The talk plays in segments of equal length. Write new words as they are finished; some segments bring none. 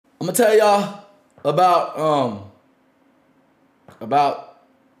I'm gonna tell y'all about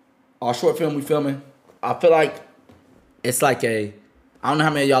our short film we filming. I feel like it's like a, I don't know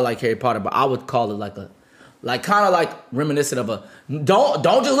how many of y'all like Harry Potter, but I would call it like kind of like reminiscent of a, don't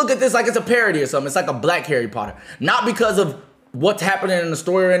just look at this like it's a parody or something. It's like a black Harry Potter. Not because of what's happening in the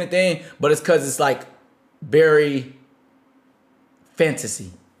story or anything, but it's because it's like very fantasy.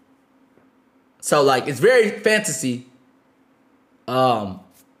 So like it's very fantasy.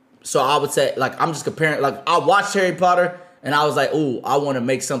 So I would say like I'm just comparing, like I watched Harry Potter and I was like, ooh, I want to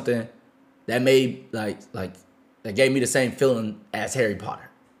make something that made like that gave me the same feeling as Harry Potter.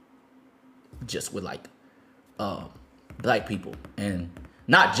 Just with like black people, and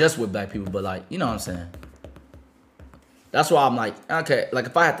not just with black people, but like, you know what I'm saying? That's why I'm like, okay, like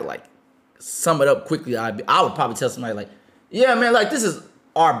if I had to like sum it up quickly, I would probably tell somebody like, yeah, man, like this is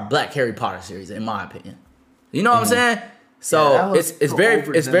our black Harry Potter series, in my opinion. You know what I'm saying? So yeah, it's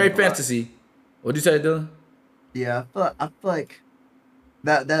very fantasy. What'd you say, Dylan? Yeah, I feel like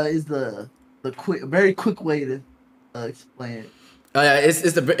that is the very quick way to explain it. Oh yeah, it's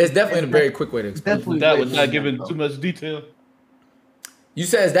definitely a very quick way to explain. That was not giving too much detail. You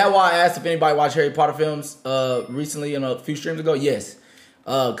said, is that why I asked if anybody watched Harry Potter films recently and a few streams ago? Yes,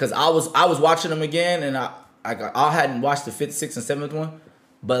 because I was watching them again, and I hadn't watched the 5th, 6th, and 7th one,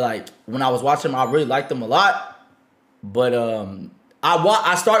 but like when I was watching them, I really liked them a lot. But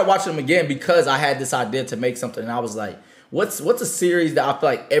I started watching them again because I had this idea to make something, and I was like, what's a series that I feel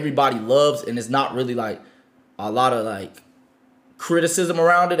like everybody loves, and it's not really like a lot of like criticism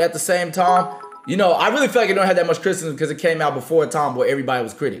around it at the same time. You know, I really feel like it don't have that much criticism because it came out before a time where everybody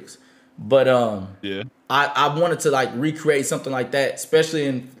was critics. But yeah, I wanted to like recreate something like that, especially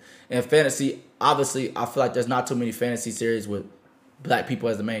in fantasy. Obviously, I feel like there's not too many fantasy series with black people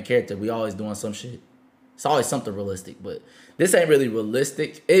as the main character. We always doing some shit. It's always something realistic, but this ain't really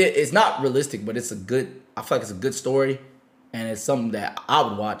realistic. It's not realistic, but it's a good, I feel like it's a good story, and it's something that I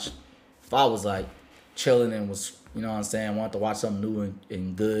would watch if I was like chilling and was, you know what I'm saying, wanted to watch something new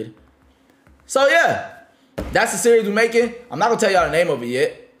and good. So yeah, that's the series we're making. I'm not gonna tell y'all the name of it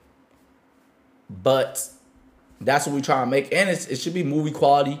yet, but that's what we try to make, and it should be movie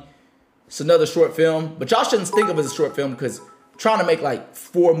quality. It's another short film, but y'all shouldn't think of it as a short film because I'm trying to make like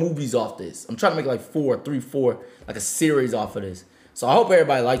 4 movies off this. I'm trying to make like 4, like a series off of this. So I hope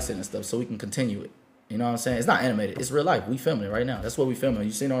everybody likes it and stuff so we can continue it. You know what I'm saying? It's not animated. It's real life. We filming it right now. That's what we filming.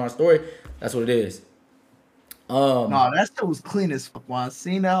 You seen it on our story? That's what it is. No, that shit was clean as fuck. When I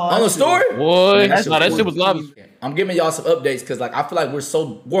seen that on the story, boy, that shit was lovely. I'm giving y'all some updates because like I feel like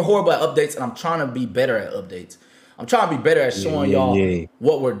we're horrible at updates, and I'm trying to be better at updates. I'm trying to be better at showing y'all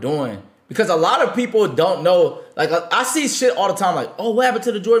what we're doing, because a lot of people don't know. Like I see shit all the time, like, oh, what happened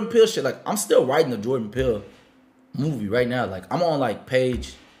to the Jordan Peele shit? Like I'm still writing the Jordan Peele movie right now. Like I'm on like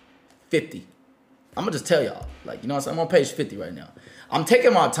page 50. I'm gonna just tell y'all, like, you know what I'm saying? I'm on page 50 right now. I'm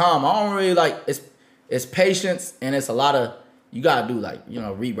taking my time. I don't really like it's patience, and it's a lot of, you gotta do like, you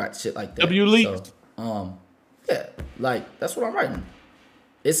know, rewrite shit like that. W leaked. So, yeah, like that's what I'm writing.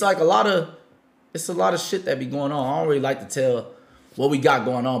 It's like a lot of shit that be going on. I don't really like to tell what we got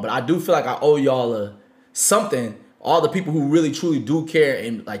going on, but I do feel like I owe y'all something. All the people who really truly do care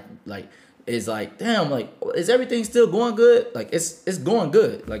and like is like, damn, like, is everything still going good? Like it's going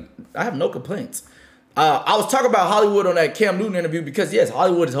good. Like I have no complaints. I was talking about Hollywood on that Cam Newton interview because yes,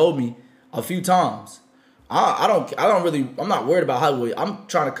 Hollywood has told me a few times. I'm not worried about Hollywood. I'm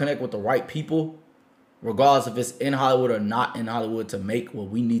trying to connect with the right people, regardless if it's in Hollywood or not in Hollywood, to make what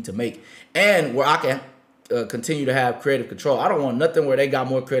we need to make, and where I can continue to have creative control. I don't want nothing where they got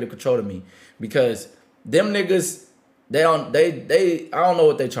more creative control than me, because them niggas, I don't know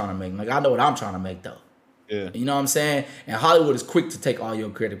what they trying to make. Like I know what I'm trying to make though. Yeah. You know what I'm saying? And Hollywood is quick to take all your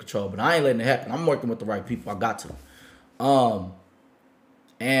creative control, but I ain't letting it happen. I'm working with the right people. I got to.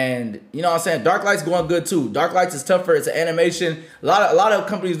 And you know what I'm saying? Dark Light's going good too. Dark Light's is tougher. It's an animation. A lot of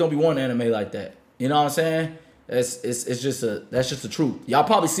companies don't be wanting anime like that. You know what I'm saying? That's just the truth. Y'all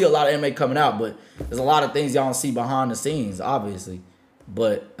probably see a lot of anime coming out, but there's a lot of things y'all don't see behind the scenes, obviously.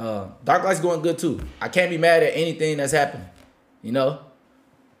 But Dark Light's going good too. I can't be mad at anything that's happening. You know?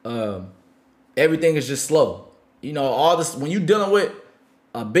 Everything is just slow. You know, all this, when you're dealing with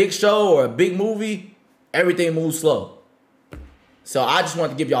a big show or a big movie, everything moves slow. So I just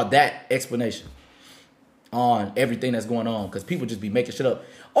wanted to give y'all that explanation on everything that's going on, because people just be making shit up.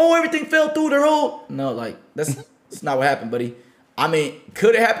 Oh, everything fell through their hole. No, like that's not what happened, buddy. I mean,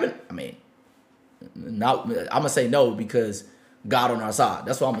 could it happen? I mean, not. I'm gonna say no because God on our side.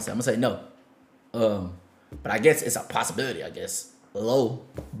 That's what I'm gonna say. I'm gonna say no. But I guess it's a possibility. I guess low.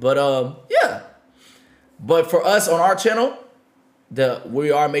 But yeah. But for us on our channel,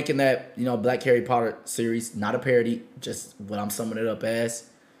 we are making that, you know, Black Harry Potter series, not a parody, just what I'm summing it up as.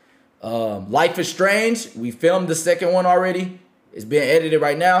 Life is Strange. We filmed the second one already. It's being edited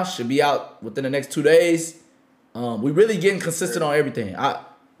right now. Should be out within the next 2 days. We really getting consistent on everything.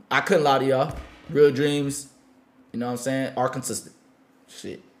 I couldn't lie to y'all. Real dreams, you know what I'm saying, are consistent.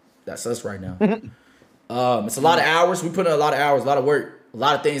 Shit, that's us right now. It's a lot of hours. We put in a lot of hours, a lot of work, a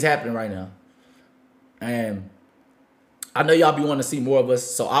lot of things happening right now. And I know y'all be wanting to see more of us,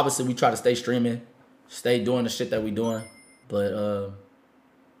 so obviously we try to stay streaming, stay doing the shit that we doing. But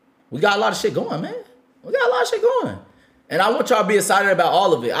we got a lot of shit going, man. We got a lot of shit going. And I want y'all to be excited about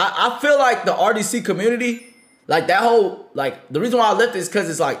all of it. I feel like the RDC community, like that whole, like the reason why I left it is because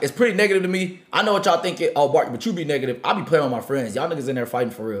it's like, it's pretty negative to me. I know what y'all thinking. Oh, Bart, but you be negative. I be playing with my friends. Y'all niggas in there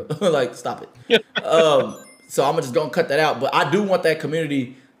fighting for real. Like, stop it. So I'm just gonna cut that out. But I do want that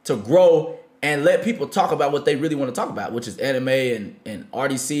community to grow and let people talk about what they really want to talk about, which is anime and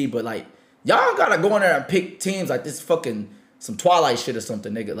RDC. But like, y'all gotta go in there and pick teams like this fucking, some Twilight shit or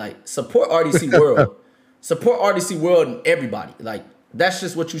something, nigga. Like, support RDC World. Support RDC World and everybody. Like, that's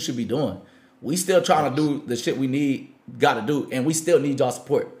just what you should be doing. We still trying to do the shit we gotta do, and we still need y'all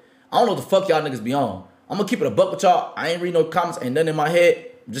support. I don't know what the fuck y'all niggas be on. I'm gonna keep it a buck with y'all. I ain't reading no comments, ain't nothing in my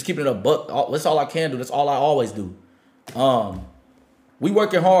head. I'm just keeping it a buck. That's all I can do. That's all I always do. We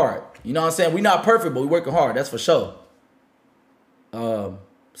working hard. You know what I'm saying? We not perfect, but we working hard. That's for sure.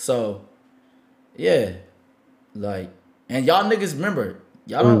 So, yeah. Like, and y'all niggas remember,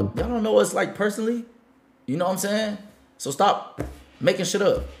 y'all don't know us like personally. You know what I'm saying? So stop making shit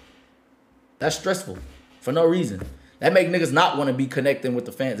up. That's stressful for no reason. That make niggas not want to be connecting with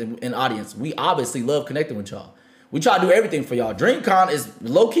the fans and audience. We obviously love connecting with y'all. We try to do everything for y'all. DreamCon is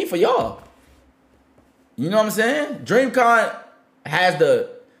low key for y'all. You know what I'm saying? DreamCon has the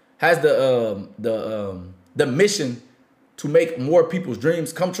mission to make more people's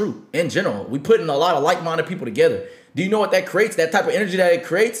dreams come true. In general, we putting a lot of like-minded people together. Do you know what that creates? That type of energy that it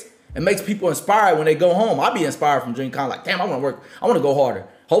creates. It makes people inspired when they go home. I be inspired from DreamCon. Like, damn, I want to work. I want to go harder.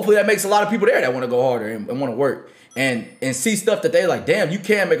 Hopefully that makes a lot of people there that want to go harder and want to work and see stuff that they like, damn, you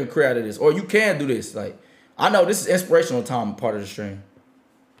can make a career out of this, or you can do this. Like, I know this is inspirational time part of the stream.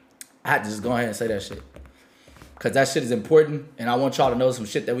 I had to just go ahead and say that shit. Because that shit is important, and I want y'all to know some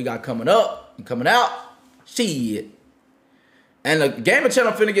shit that we got coming up and coming out. Shit. And the gaming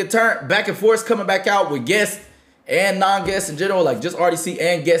channel finna get turned back and forth, coming back out with guests and non-guests in general, like just RDC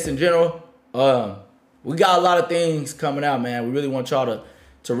and guests in general. We got a lot of things coming out, man. We really want y'all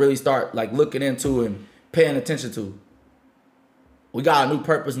to really start like looking into and paying attention to. We got a new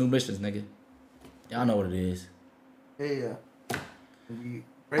purpose, new missions, nigga. Y'all know what it is. Yeah.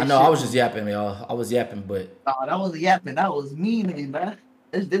 I know, I was just yapping, y'all. I was yapping, but... No, that wasn't yapping. That was me, man.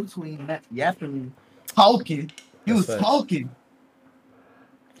 There's difference between that yapping and talking. He was talking.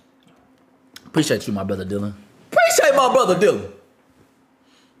 Appreciate you, my brother Dylan. Appreciate my brother Dylan.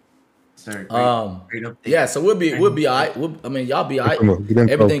 Sir, yeah, so we'll be all right. I mean, y'all be all right.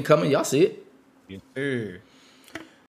 Everything coming, y'all see it. Yes, sir.